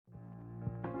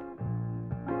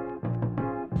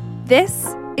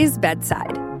This is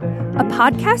Bedside, a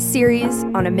podcast series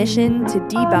on a mission to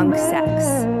debunk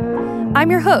sex.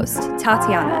 I'm your host,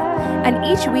 Tatiana, and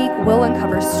each week we'll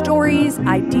uncover stories,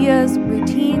 ideas,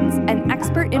 routines, and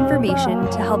expert information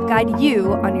to help guide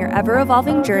you on your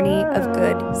ever-evolving journey of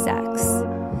good sex.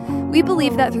 We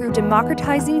believe that through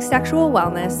democratizing sexual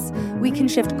wellness, we can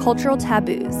shift cultural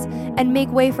taboos and make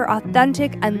way for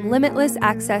authentic and limitless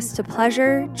access to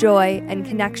pleasure, joy, and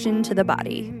connection to the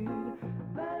body.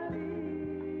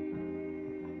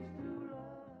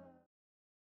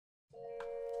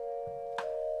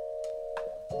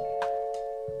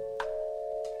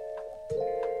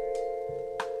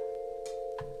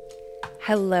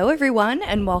 Hello, everyone,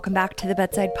 and welcome back to the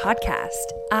Bedside Podcast.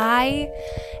 I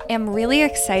am really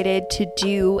excited to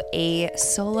do a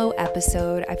solo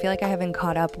episode. I feel like I haven't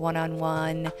caught up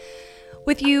one-on-one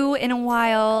with you in a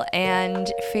while and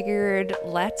figured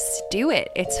let's do it.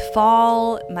 It's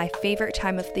fall, my favorite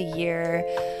time of the year.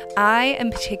 I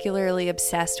am particularly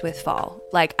obsessed with fall.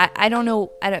 Like, I do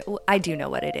know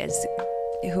what it is.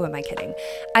 Who am I kidding?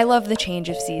 I love the change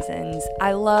of seasons.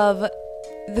 I love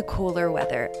the cooler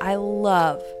weather. I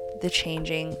love the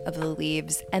changing of the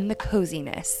leaves and the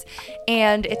coziness.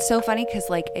 And it's so funny because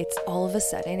it's all of a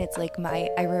sudden, it's like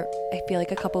I feel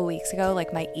like a couple of weeks ago,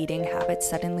 my eating habits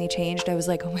suddenly changed. I was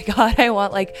like, oh my God, I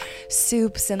want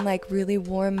soups and really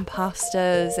warm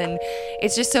pastas. And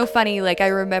it's just so funny. I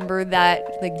remember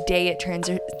that day it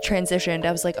transitioned.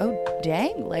 I was like, oh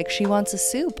dang, she wants a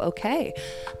soup. Okay.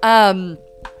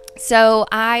 So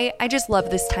I just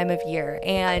love this time of year,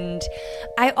 and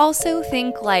I also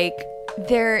think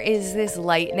there is this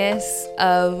lightness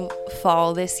of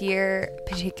fall this year,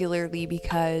 particularly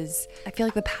because I feel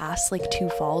like the past two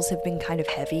falls have been kind of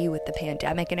heavy with the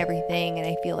pandemic and everything, and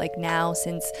I feel like now,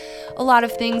 since a lot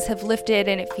of things have lifted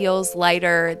and it feels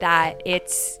lighter, that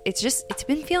it's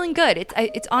been feeling good.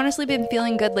 It's honestly been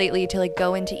feeling good lately to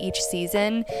go into each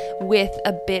season with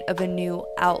a bit of a new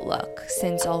outlook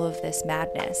since all of this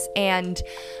madness. And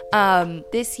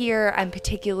this year I'm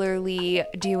particularly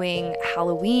doing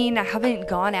Halloween. I haven't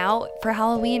gone out for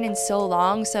Halloween in so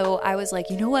long, so I was like,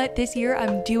 you know what, this year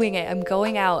I'm doing it. I'm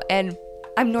going out. And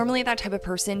I'm normally that type of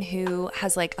person who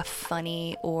has a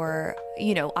funny or,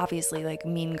 obviously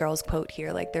Mean Girls quote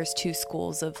here, there's two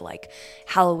schools of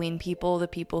Halloween people, the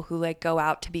people who go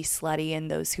out to be slutty and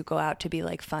those who go out to be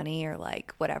funny or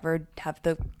whatever, have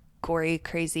the gory,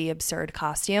 crazy, absurd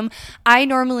costume. I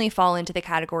normally fall into the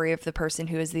category of the person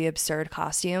who is the absurd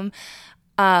costume.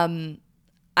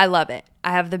 I love it.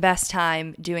 I have the best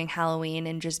time doing Halloween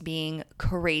and just being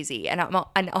crazy. And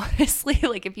honestly,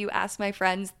 if you ask my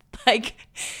friends,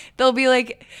 they'll be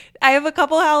I have a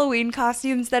couple Halloween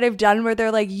costumes that I've done where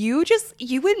they're you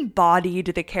embodied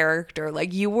the character.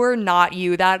 You were not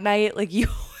you that night. You,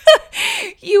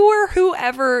 you were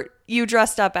whoever you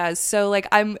dressed up as. So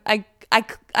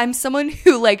I'm someone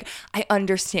who I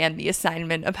understand the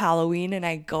assignment of Halloween and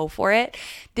I go for it.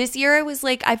 This year I was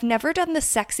I've never done the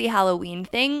sexy Halloween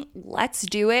thing. Let's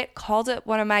do it. Called up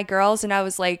one of my girls and I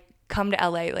was come to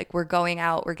LA. We're going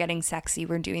out. We're getting sexy.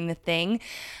 We're doing the thing.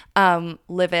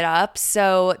 Live it up.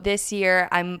 So this year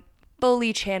I'm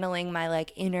fully channeling my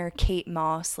inner Kate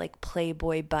Moss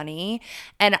Playboy bunny,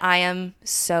 and I am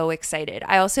so excited.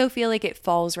 I also feel it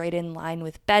falls right in line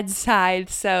with Bedside,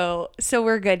 so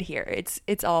we're good here.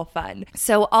 It's all fun.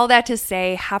 So all that to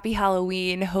say, happy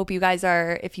Halloween. Hope you guys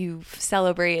are, if you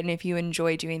celebrate and if you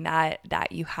enjoy doing that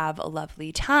you have a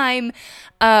lovely time.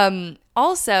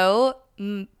 Also,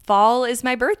 fall is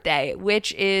my birthday,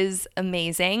 which is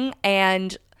amazing,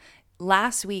 and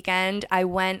last weekend, I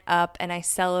went up and I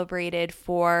celebrated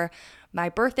for my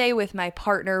birthday with my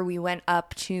partner. We went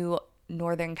up to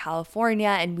Northern California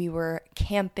and we were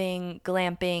camping,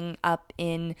 glamping up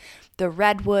in the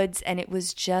redwoods, and it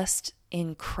was just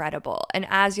incredible. And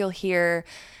as you'll hear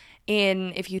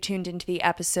if you tuned into the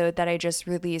episode that I just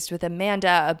released with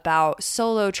Amanda about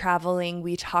solo traveling,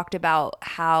 we talked about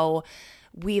how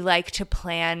we like to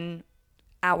plan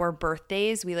our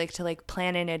birthdays. We like to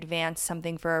plan in advance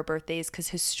something for our birthdays because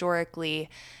historically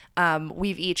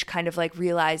we've each kind of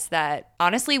realized that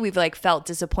honestly we've felt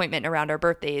disappointment around our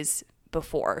birthdays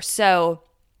before. So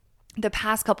the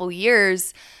past couple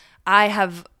years I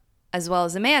have, as well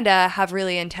as Amanda, have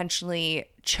really intentionally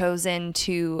chosen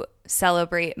to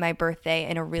celebrate my birthday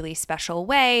in a really special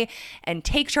way and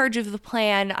take charge of the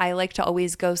plan. I like to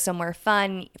always go somewhere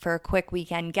fun for a quick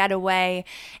weekend getaway.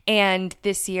 And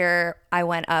this year I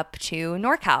went up to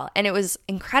NorCal and it was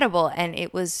incredible. And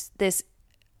it was this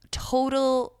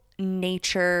total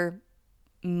nature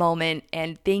moment.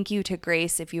 And thank you to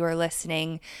Grace if you are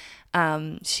listening.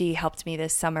 She helped me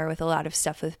this summer with a lot of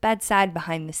stuff with Bedside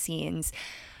behind the scenes.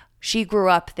 she grew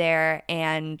up there,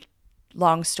 and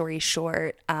long story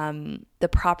short, the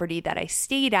property that I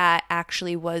stayed at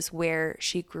actually was where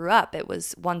she grew up. It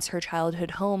was once her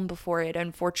childhood home before it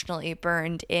unfortunately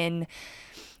burned in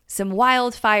some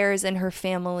wildfires, and her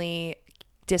family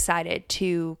decided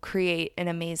to create an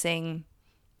amazing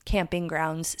camping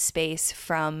grounds space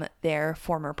from their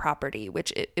former property,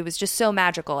 which it was just so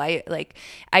magical. I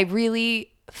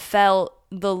really felt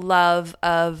the love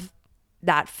of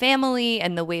that family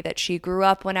and the way that she grew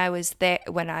up when I was there,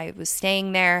 when I was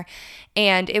staying there.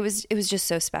 And it was just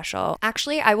so special.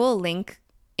 Actually, I will link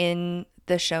in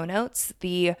the show notes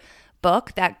the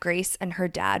book that Grace and her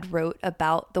dad wrote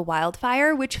about the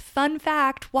wildfire, which, fun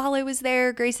fact, while I was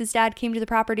there, Grace's dad came to the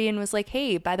property and was like,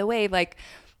 hey, by the way, like,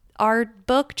 our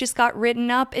book just got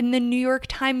written up in the New York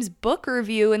Times book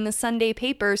review in the Sunday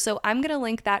paper. So I'm going to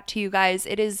link that to you guys.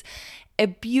 It is a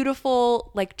beautiful,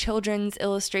 like, children's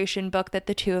illustration book that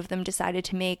the two of them decided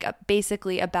to make,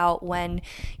 basically about when,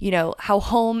 you know, how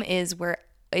home is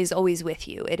always with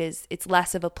you. It's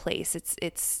less of a place.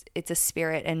 It's a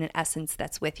spirit and an essence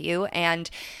that's with you. And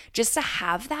just to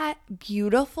have that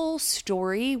beautiful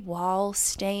story while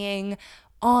staying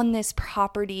on this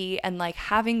property, and like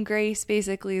having Grace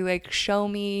basically like show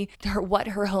me what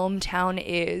her hometown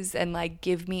is and like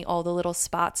give me all the little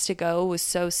spots to go was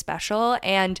so special.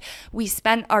 And we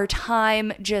spent our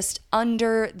time just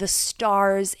under the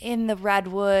stars in the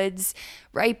redwoods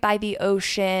right by the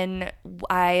ocean.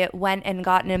 I went and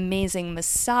got an amazing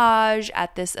massage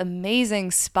at this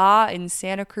amazing spa in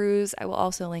Santa Cruz. I will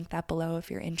also link that below if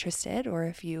you're interested, or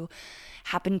if you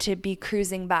happen to be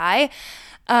cruising by.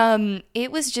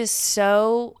 It was just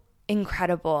so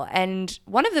incredible. And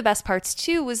one of the best parts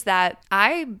too was that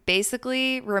I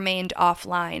basically remained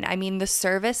offline. I mean, the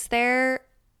service there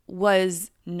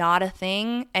was not a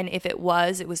thing, and if it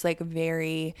was like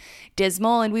very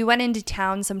dismal. And we went into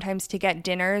town sometimes to get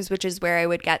dinners, which is where I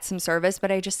would get some service,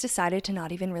 but I just decided to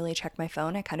not even really check my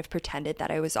phone. I kind of pretended that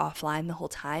I was offline the whole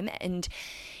time, and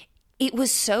it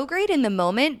was so great in the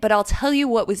moment. But I'll tell you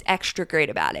what was extra great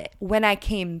about it. When I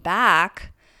came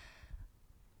back,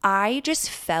 I just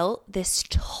felt this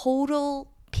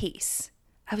total peace.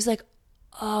 I was like,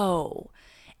 oh,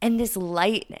 and this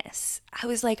lightness. I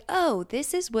was like, oh,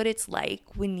 this is what it's like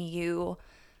when you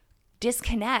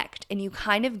disconnect and you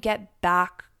kind of get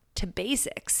back to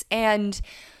basics. And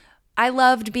I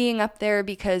loved being up there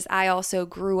because I also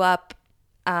grew up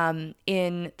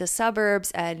in the suburbs,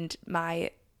 and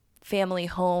my family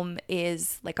home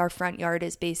is like, our front yard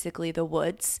is basically the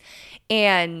woods.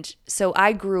 And so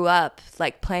I grew up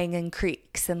like playing in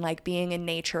creeks and like being in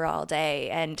nature all day.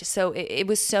 And so it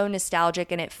was so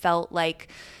nostalgic, and it felt like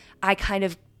I kind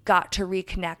of got to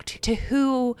reconnect to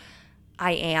who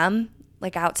I am,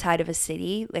 like outside of a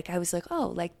city. Like I was like,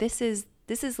 oh, like this is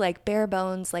like bare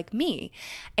bones, like me.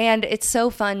 And it's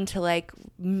so fun to like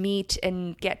meet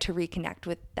and get to reconnect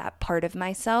with that part of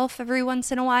myself every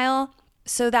once in a while.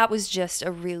 So that was just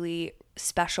a really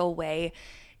special way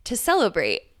to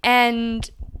celebrate. And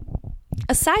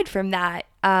aside from that,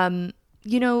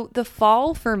 you know, the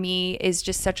fall for me is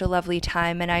just such a lovely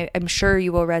time. And I'm sure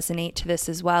you will resonate to this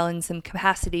as well in some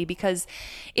capacity, because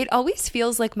it always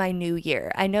feels like my new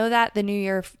year. I know that the new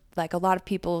year, like a lot of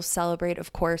people celebrate,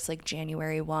 of course, like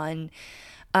January 1.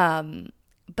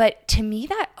 But to me,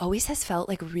 that always has felt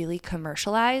like really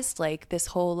commercialized, like this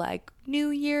whole like new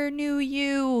year, new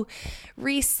you,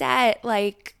 reset,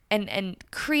 like, and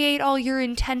create all your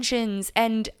intentions.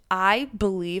 And I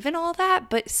believe in all that,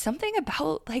 but something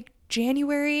about like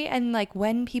January and like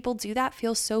when people do that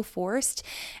feels so forced,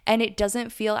 and it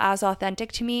doesn't feel as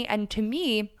authentic to me. And to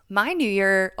me, my new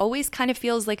year always kind of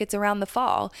feels like it's around the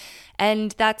fall.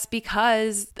 And that's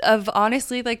because of,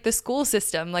 honestly, like the school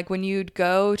system. Like when you'd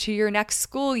go to your next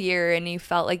school year and you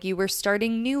felt like you were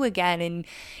starting new again, and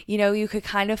you know, you could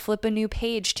kind of flip a new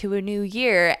page to a new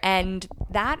year. And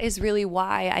that is really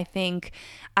why I think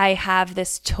I have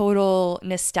this total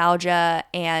nostalgia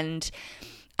and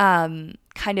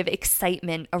kind of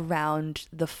excitement around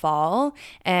the fall.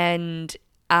 And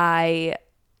I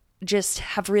just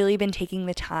have really been taking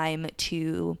the time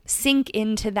to sink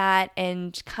into that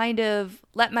and kind of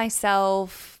let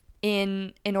myself,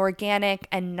 in an organic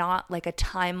and not like a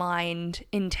timelined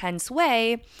intense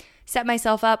way, set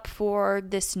myself up for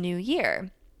this new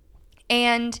year.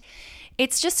 And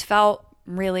it's just felt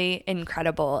really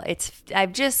incredible.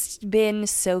 I've just been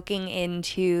soaking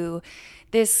into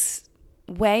this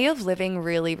way of living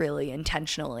really, really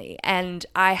intentionally. And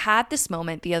I had this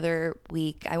moment the other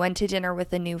week. I went to dinner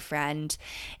with a new friend,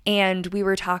 and we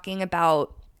were talking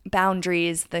about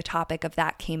boundaries, the topic of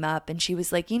that came up, and she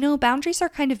was like, boundaries are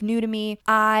kind of new to me.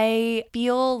 I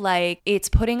feel like it's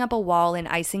putting up a wall and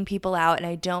icing people out, and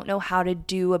I don't know how to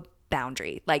do a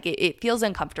boundary. Like it feels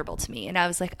uncomfortable to me. And I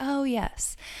was like, oh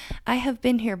yes, I have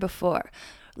been here before.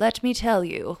 Let me tell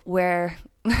you where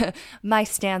my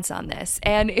stance on this.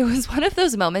 And it was one of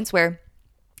those moments where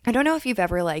I don't know if you've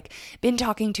ever like been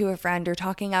talking to a friend or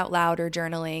talking out loud or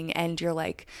journaling, and you're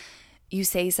like, you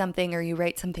say something or you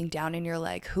write something down and you're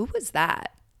like, who was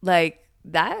that? Like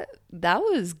that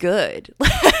was good.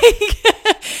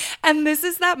 And this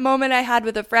is that moment I had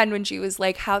with a friend when she was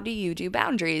like, how do you do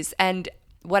boundaries? And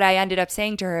what I ended up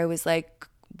saying to her was like,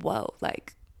 whoa,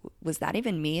 like, was that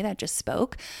even me that just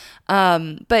spoke?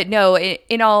 But no,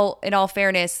 in all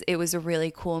fairness, it was a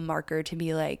really cool marker to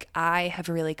be like, I have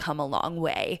really come a long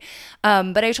way.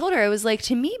 But I told her, I was like,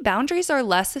 to me, boundaries are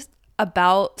less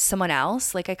about someone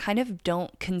else. Like I kind of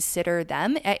don't consider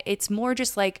them. It's more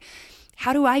just like,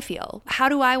 how do I feel? How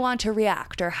do I want to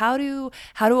react? Or how do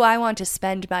I want to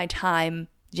spend my time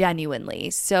genuinely?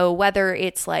 So whether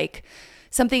it's like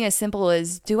something as simple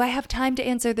as, do I have time to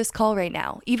answer this call right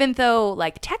now? Even though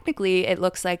like technically it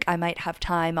looks like I might have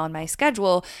time on my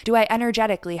schedule, do I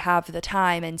energetically have the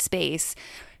time and space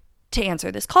to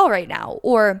answer this call right now?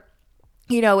 Or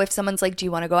if someone's like, do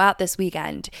you want to go out this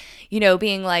weekend?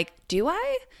 Being like, do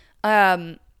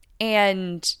I?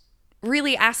 And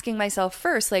really asking myself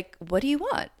first, like, what do you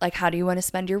want? Like, how do you want to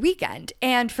spend your weekend?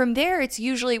 And from there, it's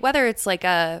usually, whether it's like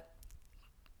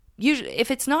if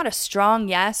it's not a strong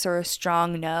yes or a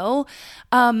strong no,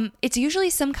 it's usually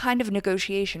some kind of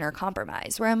negotiation or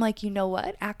compromise where I'm like, you know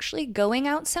what? Actually, going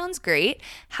out sounds great.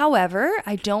 However,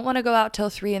 I don't want to go out till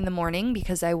 3 a.m.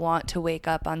 because I want to wake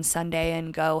up on Sunday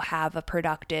and go have a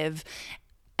productive,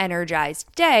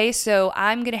 energized day. So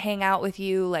I'm going to hang out with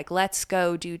you. Like, let's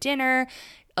go do dinner.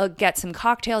 I'll get some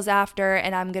cocktails after,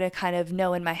 and I'm going to kind of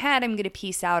know in my head, I'm going to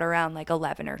peace out around like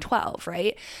 11 or 12,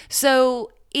 right?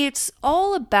 So it's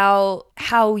all about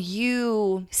how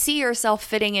you see yourself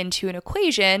fitting into an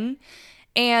equation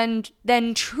and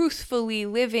then truthfully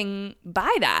living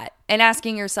by that and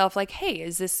asking yourself like, hey,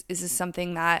 is this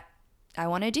something that I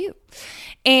want to do?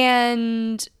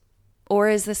 Or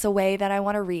is this a way that I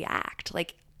want to react?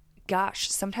 Like, gosh,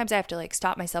 sometimes I have to like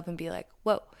stop myself and be like,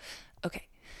 whoa, okay,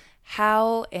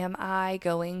 how am I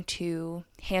going to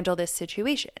handle this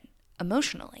situation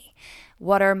emotionally?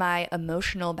 What are my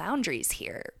emotional boundaries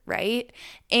here, right?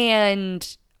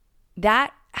 And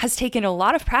that has taken a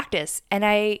lot of practice. And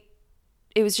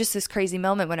it was just this crazy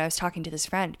moment when I was talking to this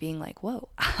friend being like, whoa,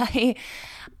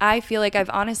 I feel like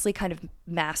I've honestly kind of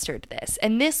mastered this.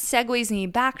 And this segues me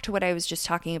back to what I was just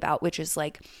talking about, which is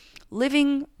like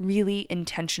living really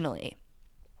intentionally.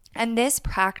 And this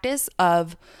practice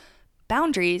of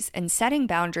boundaries and setting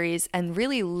boundaries and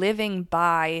really living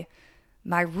by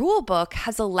my rule book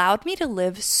has allowed me to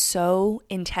live so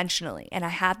intentionally. And I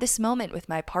had this moment with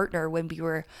my partner when we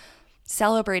were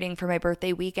celebrating for my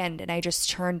birthday weekend, and I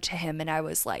just turned to him and I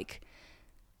was like,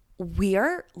 we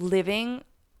are living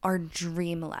our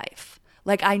dream life.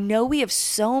 Like, I know we have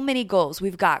so many goals.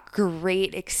 We've got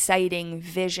great, exciting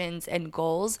visions and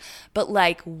goals, but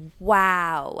like,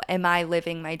 wow, am I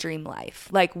living my dream life?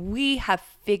 Like, we have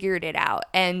figured it out.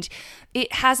 And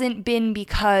it hasn't been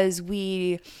because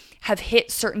we have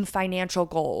hit certain financial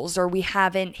goals or we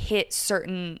haven't hit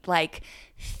certain like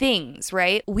things,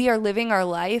 right? We are living our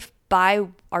life by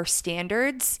our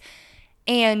standards,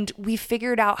 and we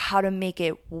figured out how to make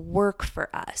it work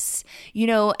for us,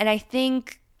 and I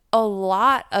think a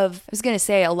lot of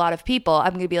people,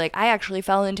 I'm going to be like, I actually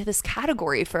fell into this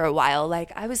category for a while.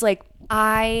 Like, I was like,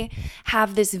 I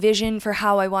have this vision for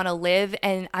how I want to live,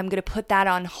 and I'm going to put that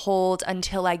on hold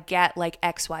until I get like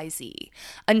XYZ,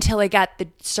 until I get the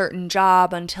certain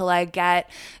job, until I get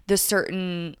the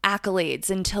certain accolades,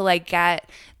 until I get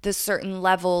the certain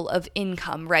level of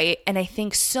income, right? And I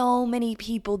think so many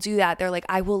people do that. They're like,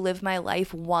 I will live my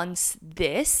life once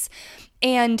this.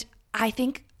 And I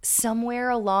think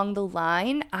somewhere along the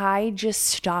line, I just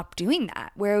stopped doing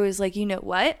that, where it was like, you know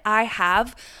what? I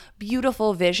have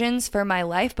beautiful visions for my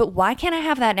life, but why can't I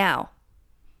have that now?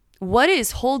 What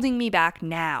is holding me back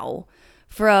now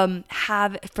from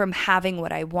having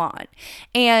what I want?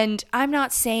 And I'm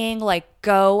not saying like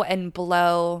go and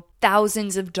blow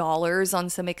thousands of dollars on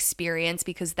some experience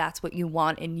because that's what you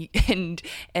want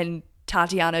and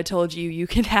Tatiana told you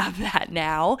can have that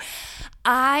now.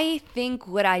 I think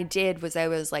what I did was I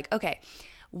was like, okay,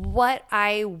 what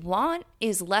I want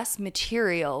is less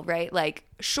material, right? Like,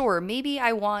 sure, maybe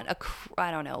I want I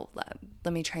don't know.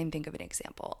 Let me try and think of an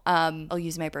example. I'll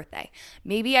use my birthday.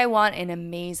 Maybe I want an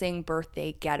amazing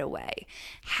birthday getaway.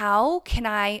 How can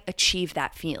I achieve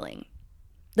that feeling?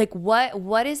 Like,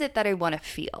 what is it that I want to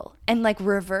feel? And like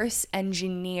reverse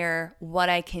engineer what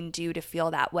I can do to feel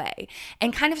that way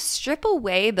and kind of strip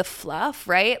away the fluff,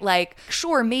 right? Like,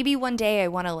 sure, maybe one day I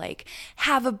want to like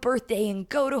have a birthday and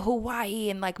go to Hawaii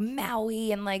and like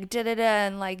Maui and like da-da-da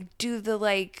and like do the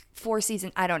like Four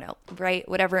Seasons, I don't know, right?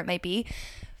 Whatever it might be.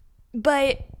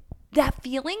 But that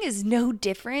feeling is no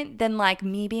different than like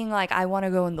me being like, I want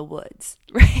to go in the woods,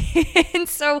 right? And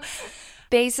so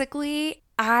basically,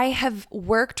 I have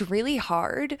worked really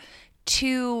hard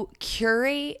to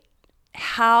curate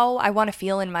how I want to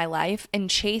feel in my life and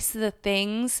chase the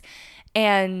things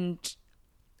and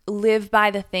live by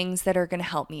the things that are going to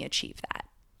help me achieve that.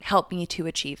 Help me to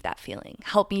achieve that feeling.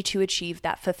 Help me to achieve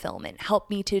that fulfillment. Help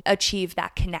me to achieve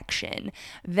that connection,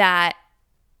 that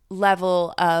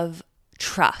level of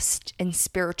trust and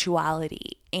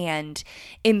spirituality and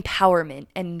empowerment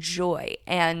and joy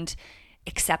and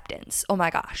acceptance. Oh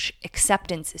my gosh,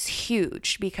 acceptance is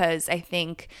huge because I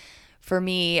think for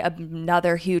me,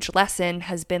 another huge lesson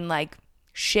has been like,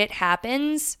 shit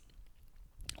happens.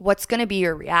 What's going to be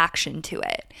your reaction to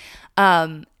it?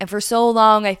 And for so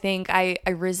long, I think I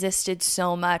resisted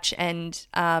so much, and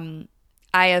I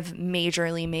have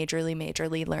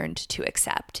majorly learned to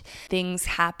accept. Things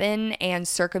happen and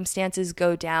circumstances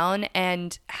go down,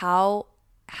 and how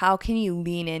can you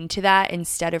lean into that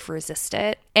instead of resist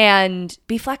it? And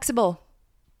be flexible,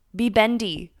 be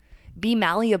bendy, be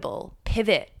malleable,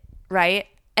 pivot, right?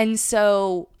 And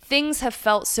so things have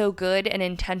felt so good and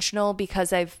intentional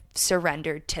because I've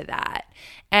surrendered to that.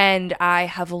 And I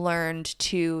have learned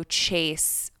to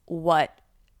chase what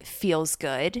feels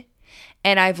good.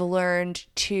 And I've learned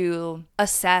to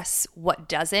assess what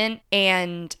doesn't.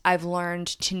 And I've learned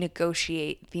to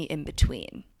negotiate the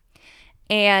in-between.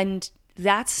 And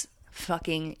that's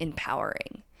fucking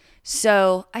empowering.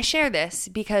 So I share this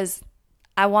because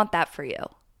I want that for you.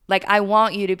 Like, I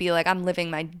want you to be like, I'm living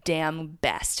my damn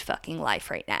best fucking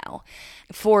life right now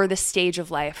for the stage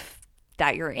of life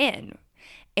that you're in.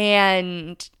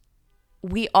 And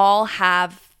we all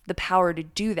have the power to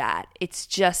do that. It's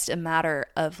just a matter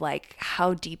of like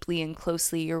how deeply and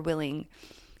closely you're willing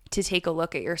to take a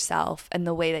look at yourself and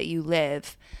the way that you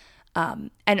live,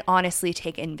 and honestly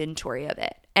take inventory of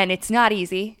it. And it's not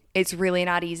easy. It's really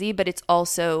not easy, but it's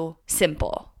also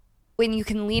simple. When you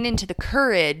can lean into the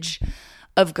courage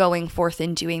of going forth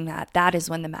and doing that, that is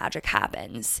when the magic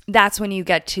happens. That's when you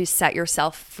get to set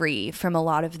yourself free from a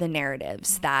lot of the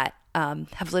narratives that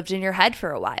have lived in your head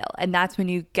for a while. And that's when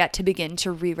you get to begin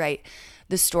to rewrite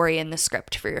the story and the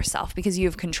script for yourself because you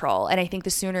have control. And I think the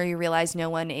sooner you realize no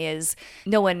one has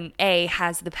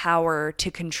the power to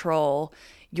control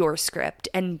your script,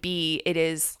 and B, it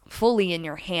is fully in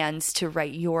your hands to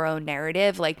write your own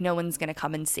narrative. Like, no one's going to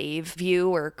come and save you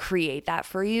or create that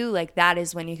for you. Like, that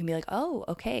is when you can be like, oh,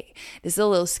 okay, this is a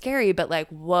little scary, but like,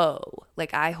 whoa,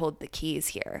 like I hold the keys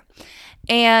here.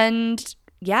 And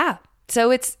yeah,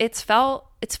 so it's felt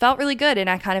really good. And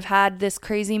I kind of had this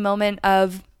crazy moment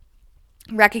of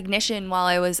recognition while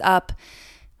I was up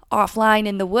offline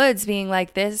in the woods being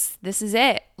like, this is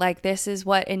it. Like, this is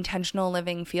what intentional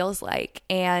living feels like.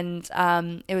 And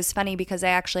it was funny because I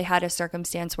actually had a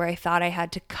circumstance where I thought I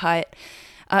had to cut,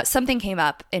 something came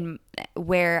up in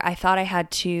where I thought I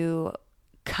had to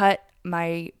cut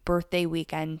my birthday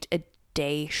weekend a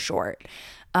day short.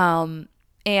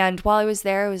 And while I was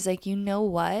there, I was like, you know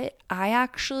what? I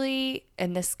actually,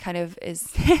 and this kind of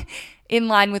is in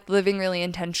line with living really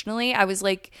intentionally, I was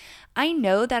like, I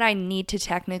know that I need to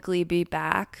technically be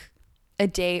back a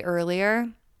day earlier,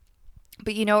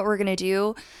 but you know what we're going to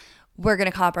do? We're going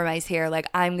to compromise here. Like,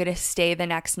 I'm going to stay the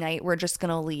next night. We're just going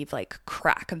to leave like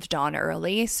crack of dawn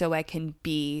early so I can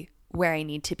be where I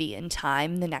need to be in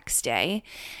time the next day.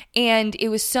 And it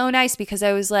was so nice because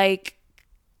I was like,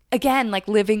 again, like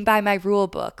living by my rule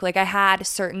book. Like, I had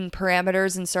certain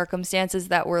parameters and circumstances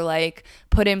that were like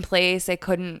put in place. I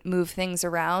couldn't move things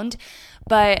around,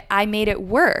 but I made it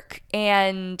work.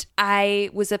 And I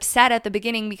was upset at the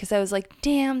beginning because I was like,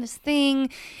 damn, this thing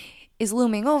is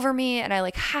looming over me and I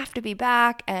like have to be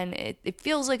back. And it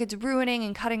feels like it's ruining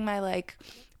and cutting my like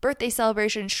birthday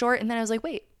celebration short. And then I was like,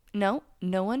 wait, no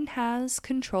one has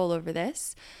control over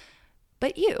this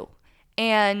but you.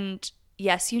 And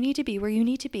yes, you need to be where you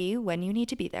need to be when you need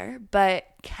to be there, but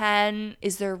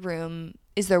is there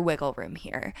wiggle room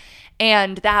here?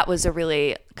 And that was a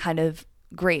really kind of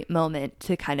great moment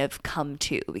to kind of come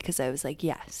to, because I was like,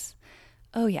 yes,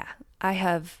 oh yeah, I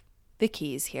have the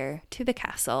keys here to the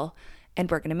castle and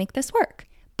we're going to make this work.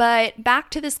 But back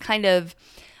to this kind of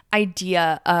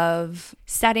idea of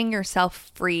setting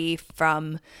yourself free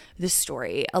from the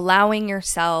story, allowing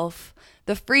yourself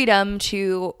the freedom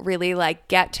to really like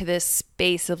get to this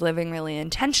space of living really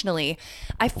intentionally.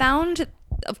 I found,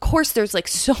 of course, there's like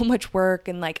so much work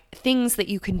and like things that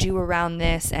you can do around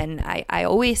this. And I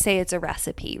always say it's a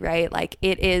recipe, right? Like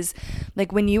it is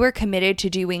like when you are committed to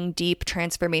doing deep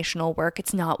transformational work,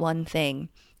 it's not one thing.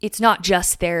 It's not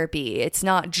just therapy. It's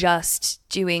not just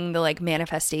doing the like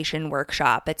manifestation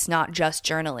workshop. It's not just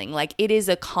journaling. Like it is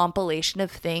a compilation of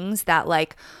things that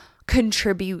like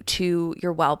contribute to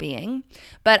your well-being.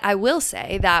 But I will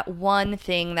say that one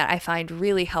thing that I find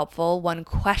really helpful, one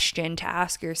question to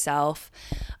ask yourself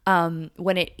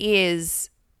when it is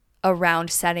around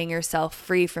setting yourself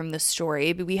free from the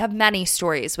story. We have many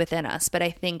stories within us, but I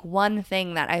think one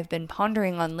thing that I've been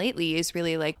pondering on lately is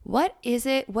really like, what is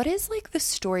like the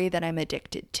story that I'm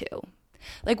addicted to?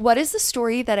 Like, what is the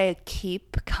story that I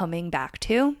keep coming back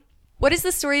to? What is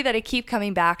the story that I keep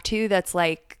coming back to that's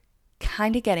like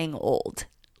kind of getting old?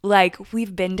 Like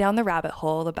we've been down the rabbit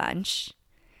hole a bunch.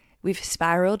 We've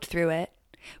spiraled through it.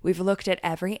 We've looked at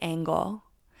every angle.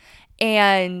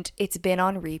 And it's been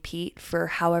on repeat for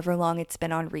however long it's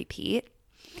been on repeat.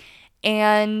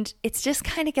 And it's just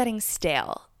kind of getting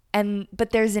stale.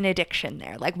 But there's an addiction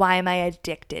there. Like, why am I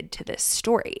addicted to this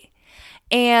story?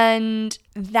 And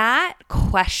that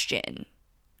question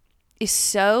is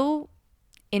so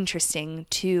interesting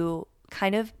to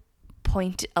kind of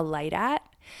point a light at,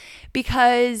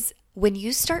 because when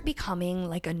you start becoming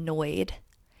like annoyed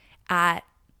at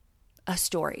a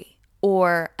story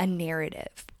or a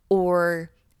narrative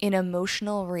or an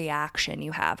emotional reaction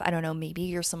you have, I don't know, maybe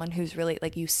you're someone who's really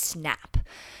like, you snap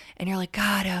and you're like,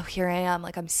 God, oh, here I am,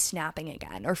 like I'm snapping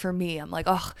again. Or for me, I'm like,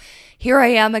 oh, here I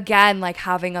am again, like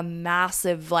having a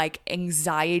massive like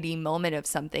anxiety moment of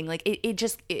something. Like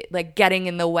it like getting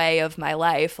in the way of my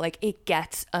life. Like it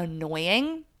gets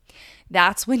annoying.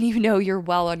 That's when you know you're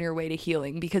well on your way to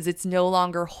healing, because it's no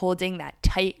longer holding that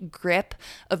tight grip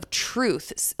of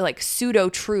truth, like pseudo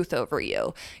truth over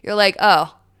you. You're like,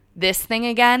 oh, this thing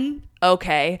again?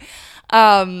 Okay.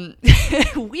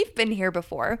 We've been here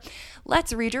before.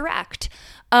 Let's redirect.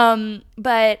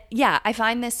 But yeah, I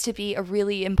find this to be a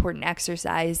really important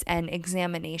exercise and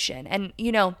examination. And,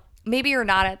 you know, maybe you're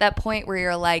not at that point where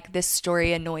you're like, this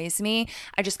story annoys me.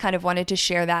 I just kind of wanted to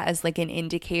share that as like an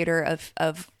indicator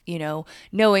of you know,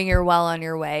 knowing you're well on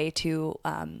your way to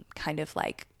kind of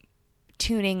like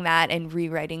tuning that and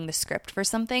rewriting the script for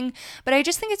something. But I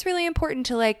just think it's really important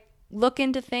to like look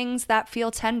into things that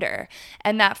feel tender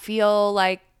and that feel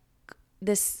like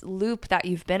this loop that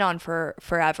you've been on for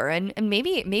forever. And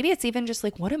maybe it's even just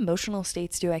like, what emotional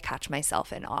states do I catch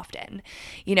myself in often,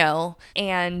 you know,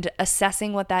 and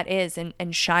assessing what that is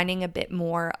and shining a bit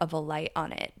more of a light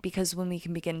on it. Because when we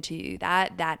can begin to do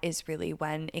that, that is really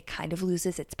when it kind of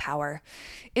loses its power.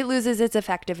 It loses its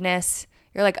effectiveness.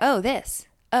 You're like, oh, this,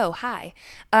 oh, hi.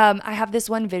 I have this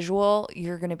one visual.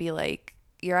 You're going to be like,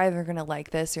 you're either going to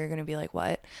like this or you're going to be like,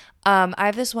 what? I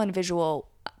have this one visual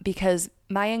because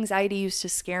my anxiety used to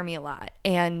scare me a lot.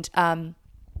 And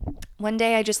one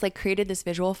day I just like created this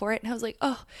visual for it and I was like,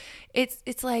 oh,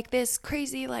 it's like this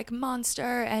crazy like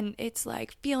monster and it's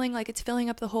like feeling like it's filling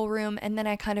up the whole room. And then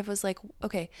I kind of was like,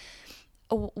 okay,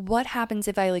 what happens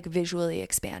if I like visually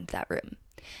expand that room?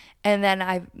 And then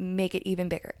I make it even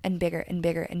bigger and bigger and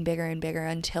bigger and bigger and bigger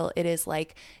until it is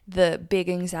like the big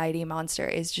anxiety monster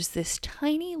is just this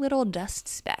tiny little dust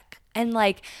speck. And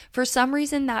like for some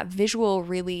reason that visual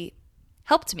really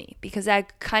helped me because I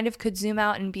kind of could zoom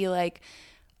out and be like,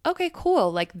 okay,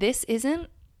 cool. Like this isn't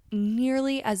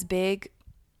nearly as big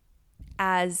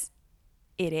as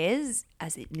it is,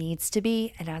 as it needs to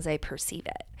be, and as I perceive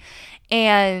it.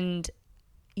 And,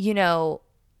 you know,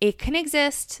 it can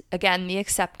exist. Again, the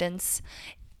acceptance.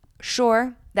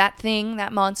 Sure, that thing,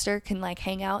 that monster can like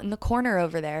hang out in the corner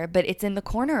over there, but it's in the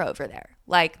corner over there.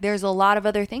 Like there's a lot of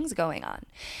other things going on.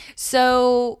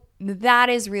 So that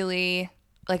is really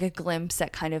like a glimpse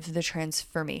at kind of the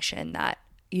transformation that,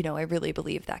 you know, I really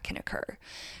believe that can occur.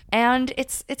 And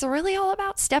it's really all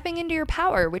about stepping into your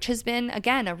power, which has been,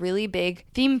 again, a really big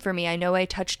theme for me. I know I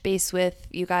touched base with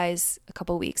you guys a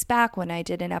couple weeks back when I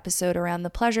did an episode around the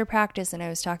pleasure practice, and I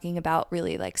was talking about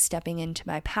really like stepping into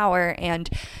my power, and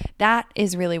that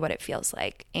is really what it feels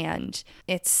like. And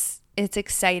it's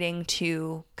exciting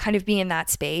to kind of be in that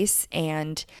space,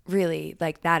 and really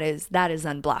like that is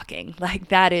unblocking. Like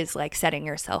that is like setting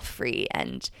yourself free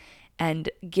and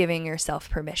giving yourself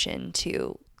permission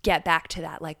to get back to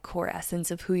that like core essence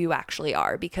of who you actually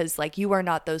are, because like you are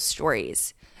not those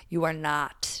stories. You are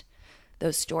not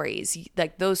those stories.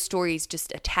 Like those stories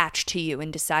just attached to you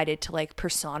and decided to like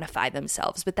personify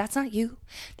themselves, but that's not you.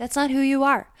 That's not who you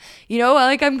are. You know,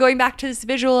 like I'm going back to this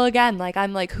visual again. Like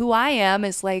I'm like, who I am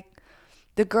is like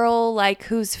the girl like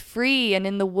who's free and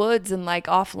in the woods and like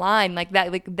offline. Like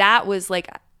that was like,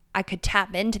 I could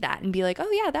tap into that and be like,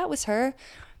 oh yeah, that was her.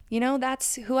 You know,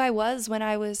 that's who I was when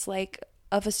I was like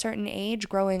of a certain age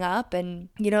growing up, and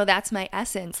you know, that's my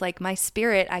essence, like my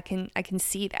spirit. I can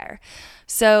see there.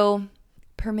 So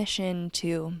permission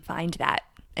to find that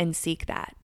and seek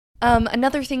that.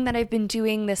 Another thing that I've been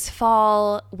doing this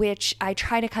fall, which I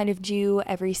try to kind of do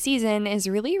every season, is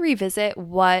really revisit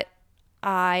what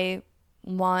I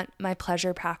want my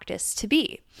pleasure practice to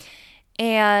be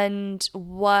and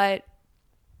what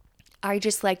I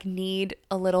just like need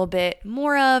a little bit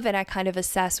more of, and I kind of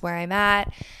assess where I'm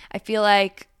at. I feel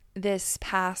like this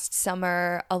past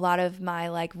summer, a lot of my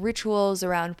like rituals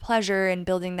around pleasure and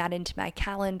building that into my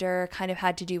calendar kind of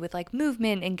had to do with like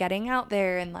movement and getting out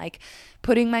there and like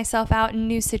putting myself out in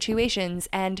new situations.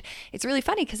 And it's really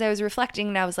funny because I was reflecting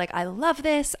and I was like, I love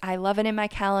this. I love it in my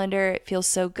calendar. It feels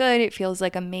so good. It feels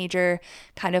like a major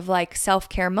kind of like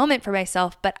self-care moment for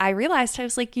myself. But I realized, I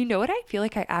was like, you know what I feel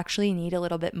like I actually need a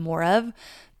little bit more of?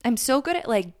 I'm so good at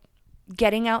like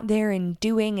getting out there and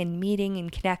doing and meeting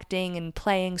and connecting and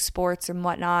playing sports and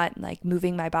whatnot, and like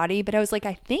moving my body. But I was like,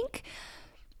 I think,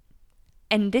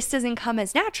 and this doesn't come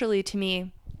as naturally to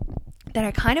me, that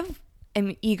I kind of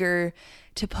am eager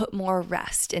to put more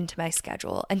rest into my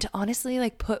schedule and to honestly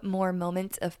like put more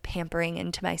moments of pampering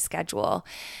into my schedule.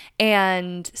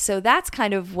 And so that's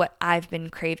kind of what I've been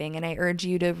craving. And I urge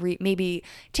you to maybe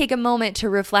take a moment to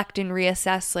reflect and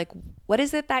reassess, like, what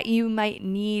is it that you might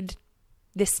need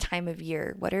this time of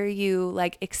year? What are you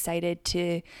like excited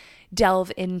to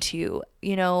delve into?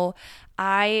 You know,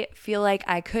 I feel like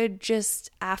I could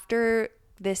just, after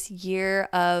this year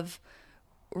of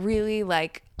really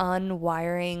like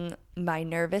unwiring my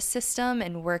nervous system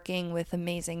and working with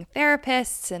amazing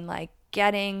therapists and like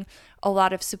getting a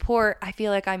lot of support, I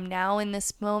feel like I'm now in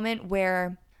this moment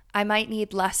where I might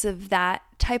need less of that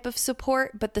type of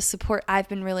support, but the support I've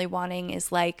been really wanting is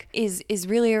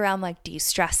really around like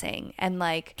de-stressing and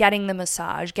like getting the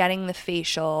massage, getting the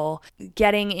facial,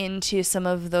 getting into some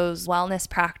of those wellness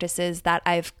practices that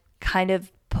I've kind of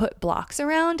put blocks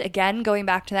around. Again, going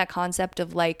back to that concept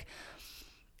of like,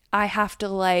 I have to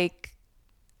like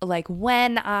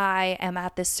when I am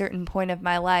at this certain point of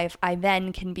my life, I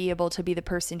then can be able to be the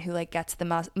person who like gets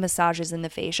the massages and the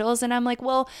facials. And I'm like,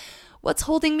 well, what's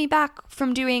holding me back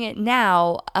from doing it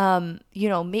now? You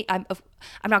know, I'm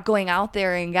not going out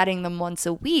there and getting them once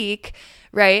a week,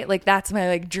 right? Like that's my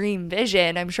like dream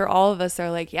vision. I'm sure all of us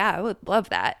are like, yeah, I would love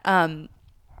that.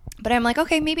 But I'm like,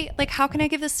 okay, maybe like, how can I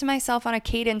give this to myself on a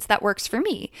cadence that works for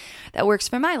me, that works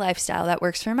for my lifestyle, that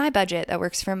works for my budget, that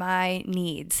works for my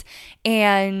needs?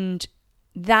 And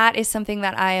that is something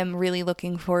that I am really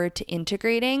looking forward to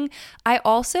integrating. I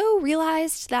also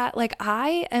realized that like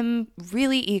I am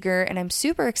really eager and I'm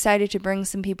super excited to bring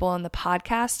some people on the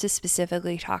podcast to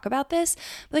specifically talk about this.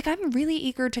 Like I'm really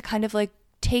eager to kind of like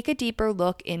take a deeper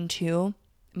look into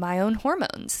my own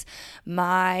hormones.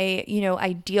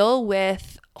 I deal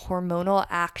with hormonal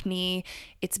acne.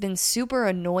 It's been super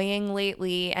annoying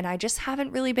lately, and I just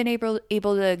haven't really been able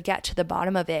to get to the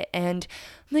bottom of it. And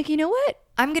I'm like, you know what?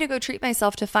 I'm going to go treat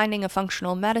myself to finding a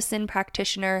functional medicine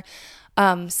practitioner,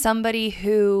 somebody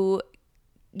who,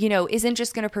 you know, isn't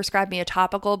just going to prescribe me a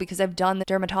topical, because I've done the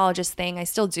dermatologist thing. I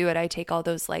still do it. I take all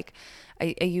those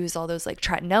I use all those like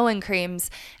tretinoin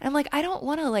creams, and I'm like, I don't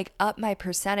want to like up my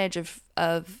percentage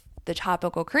of the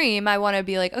topical cream. I want to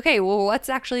be like, okay, well, what's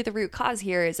actually the root cause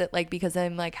here? Is it like because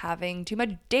I'm like having too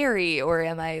much dairy, or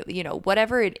am I, you know,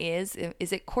 whatever it is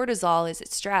it cortisol? Is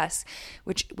it stress?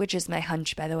 Which is my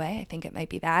hunch, by the way. I think it might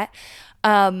be that.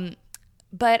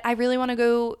 But I really want to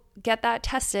go get that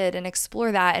tested and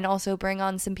explore that, and also bring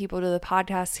on some people to the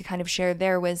podcast to kind of share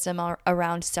their wisdom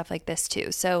around stuff like this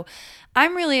too. So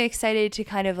I'm really excited to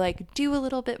kind of like do a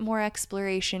little bit more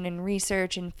exploration and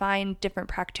research and find different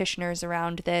practitioners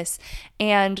around this.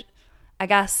 And I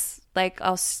guess like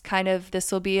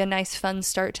this will be a nice fun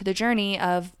start to the journey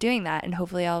of doing that. And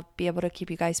hopefully I'll be able to keep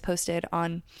you guys posted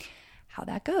on how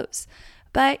that goes.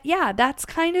 But yeah, that's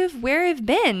kind of where I've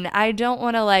been. I don't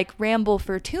want to like ramble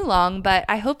for too long, but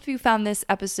I hope you found this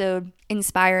episode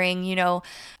inspiring. You know,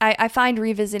 I find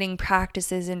revisiting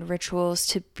practices and rituals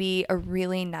to be a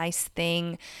really nice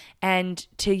thing, and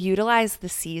to utilize the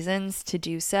seasons to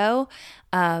do so.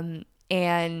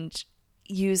 And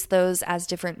use those as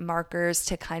different markers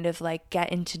to kind of like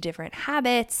get into different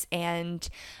habits and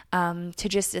to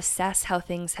just assess how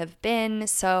things have been.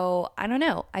 So I don't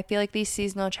know. I feel like these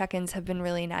seasonal check-ins have been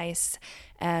really nice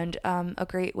and a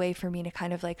great way for me to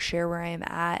kind of like share where I am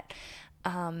at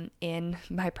in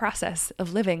my process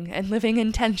of living and living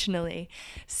intentionally.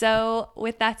 So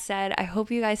with that said, I hope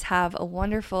you guys have a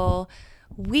wonderful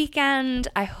weekend.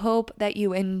 I hope that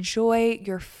you enjoy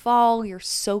your fall, you're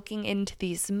soaking into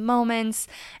these moments,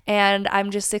 and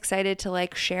I'm just excited to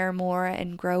like share more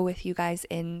and grow with you guys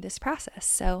in this process.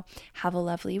 So have a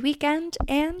lovely weekend,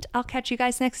 and I'll catch you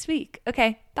guys next week.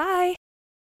 Okay, bye.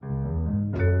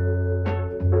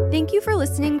 Thank you for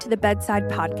listening to the Bedside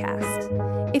Podcast.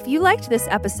 If you liked this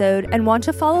episode and want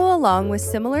to follow along with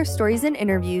similar stories and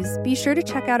interviews, be sure to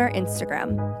check out our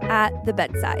Instagram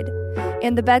 @thebedside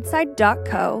and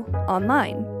thebedside.co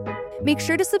online. Make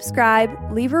sure to subscribe,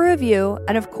 leave a review,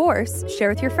 and of course, share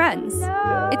with your friends.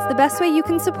 It's the best way you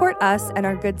can support us and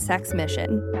our good sex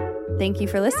mission. Thank you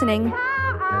for listening.